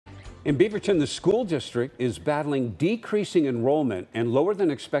In Beaverton, the school district is battling decreasing enrollment and lower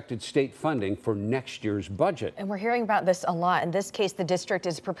than expected state funding for next year's budget. And we're hearing about this a lot. In this case, the district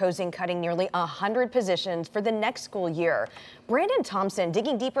is proposing cutting nearly 100 positions for the next school year. Brandon Thompson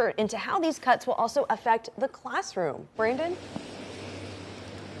digging deeper into how these cuts will also affect the classroom. Brandon?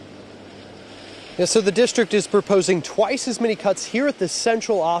 Yeah, so the district is proposing twice as many cuts here at the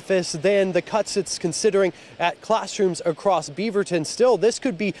central office than the cuts it's considering at classrooms across Beaverton. Still, this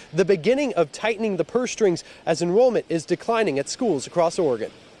could be the beginning of tightening the purse strings as enrollment is declining at schools across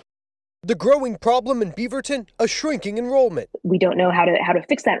Oregon. The growing problem in Beaverton, a shrinking enrollment. We don't know how to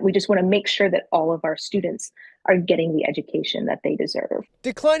fix that. We just want to make sure that all of our students are getting the education that they deserve.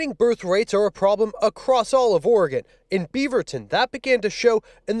 Declining birth rates are a problem across all of Oregon. In Beaverton, that began to show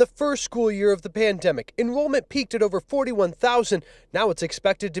in the first school year of the pandemic. Enrollment peaked at over 41,000. Now it's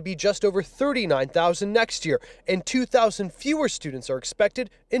expected to be just over 39,000 next year, and 2,000 fewer students are expected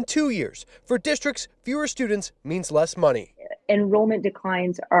in 2 years. For districts, fewer students means less money. Enrollment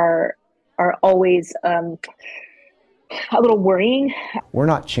declines are always a little worrying. We're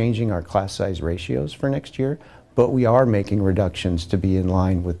not changing our class size ratios for next year, but we are making reductions to be in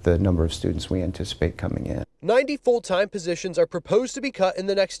line with the number of students we anticipate coming in. 90 full-time positions are proposed to be cut in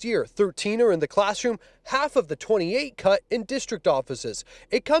the next year. 13 are in the classroom, half of the 28 cut in district offices.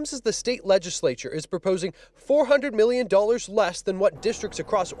 It comes as the state legislature is proposing $400 million less than what districts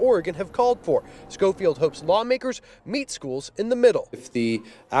across Oregon have called for. Schofield hopes lawmakers meet schools in the middle. If the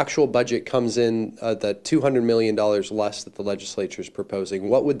actual budget comes in the $200 million less that the legislature is proposing,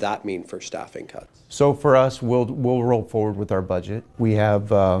 what would that mean for staffing cuts? So for us, we'll roll forward with our budget. We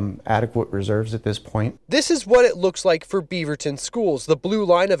have adequate reserves at this point. This is what it looks like for Beaverton schools. The blue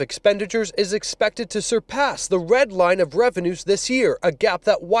line of expenditures is expected to surpass the red line of revenues this year, a gap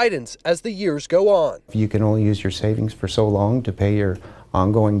that widens as the years go on. You can only use your savings for so long to pay your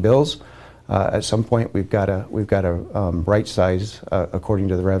ongoing bills. At some point, we've got to right size according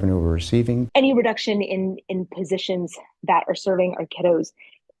to the revenue we're receiving. Any reduction in positions that are serving our kiddos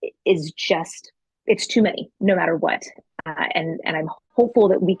is just, it's too many, no matter what. And I'm hopeful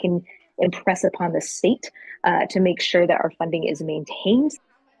that we can impress upon the state to make sure that our funding is maintained.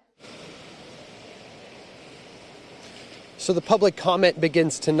 So the public comment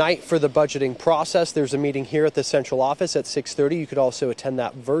begins tonight for the budgeting process. There's a meeting here at the central office at 6:30. You could also attend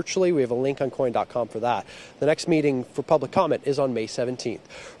that virtually. We have a link on coin.com for that. The next meeting for public comment is on May 17th.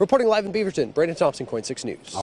 Reporting live in Beaverton, Brandon Thompson, KOIN 6 News.